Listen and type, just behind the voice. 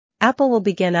Apple will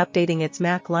begin updating its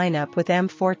Mac lineup with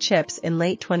M4 chips in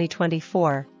late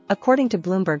 2024, according to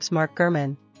Bloomberg's Mark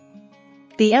Gurman.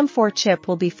 The M4 chip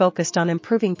will be focused on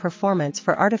improving performance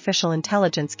for artificial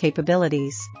intelligence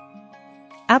capabilities.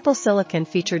 Apple Silicon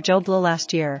featured Joe Blow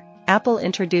last year. Apple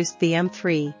introduced the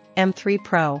M3, M3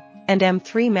 Pro, and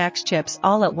M3 Max chips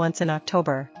all at once in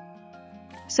October.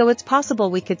 So it's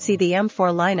possible we could see the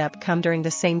M4 lineup come during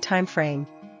the same timeframe.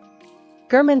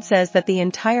 Gurman says that the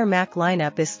entire Mac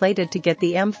lineup is slated to get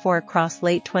the M4 across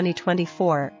late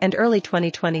 2024 and early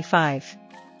 2025.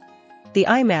 The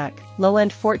iMac,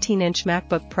 low-end 14-inch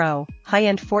MacBook Pro,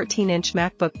 high-end 14-inch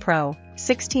MacBook Pro,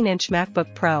 16-inch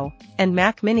MacBook Pro, and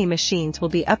Mac Mini machines will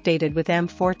be updated with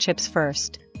M4 chips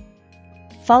first,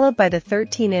 followed by the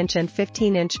 13-inch and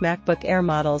 15-inch MacBook Air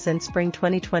models in spring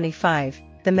 2025,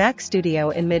 the Mac Studio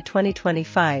in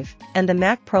mid-2025, and the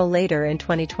Mac Pro later in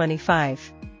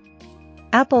 2025.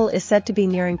 Apple is said to be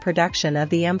nearing production of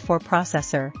the M4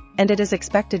 processor, and it is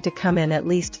expected to come in at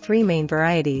least 3 main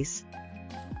varieties.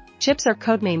 Chips are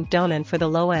codenamed Donan for the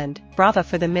low end, Brava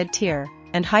for the mid-tier,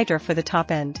 and Hydra for the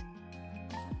top end.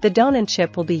 The Donan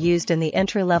chip will be used in the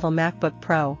entry-level MacBook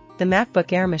Pro, the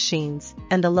MacBook Air machines,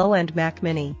 and the low-end Mac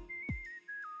Mini.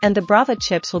 And the Brava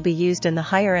chips will be used in the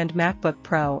higher-end MacBook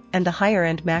Pro and the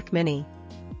higher-end Mac Mini.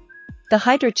 The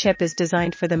Hydra chip is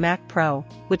designed for the Mac Pro,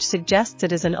 which suggests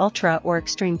it is an ultra or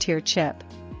extreme tier chip.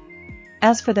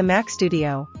 As for the Mac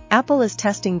Studio, Apple is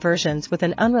testing versions with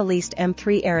an unreleased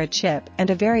M3 era chip and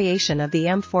a variation of the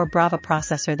M4 Brava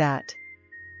processor that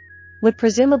would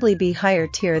presumably be higher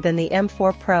tier than the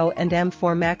M4 Pro and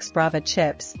M4 Max Brava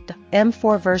chips.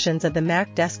 M4 versions of the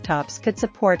Mac desktops could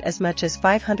support as much as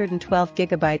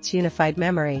 512GB unified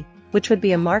memory, which would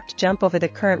be a marked jump over the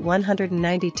current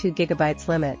 192GB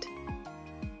limit.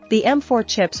 The M4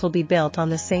 chips will be built on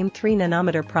the same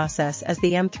 3nm process as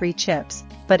the M3 chips,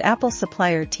 but Apple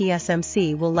supplier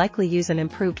TSMC will likely use an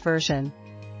improved version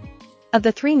of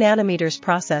the 3nm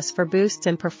process for boosts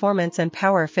in performance and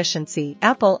power efficiency.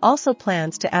 Apple also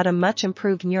plans to add a much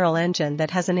improved neural engine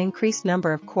that has an increased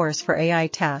number of cores for AI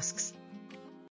tasks.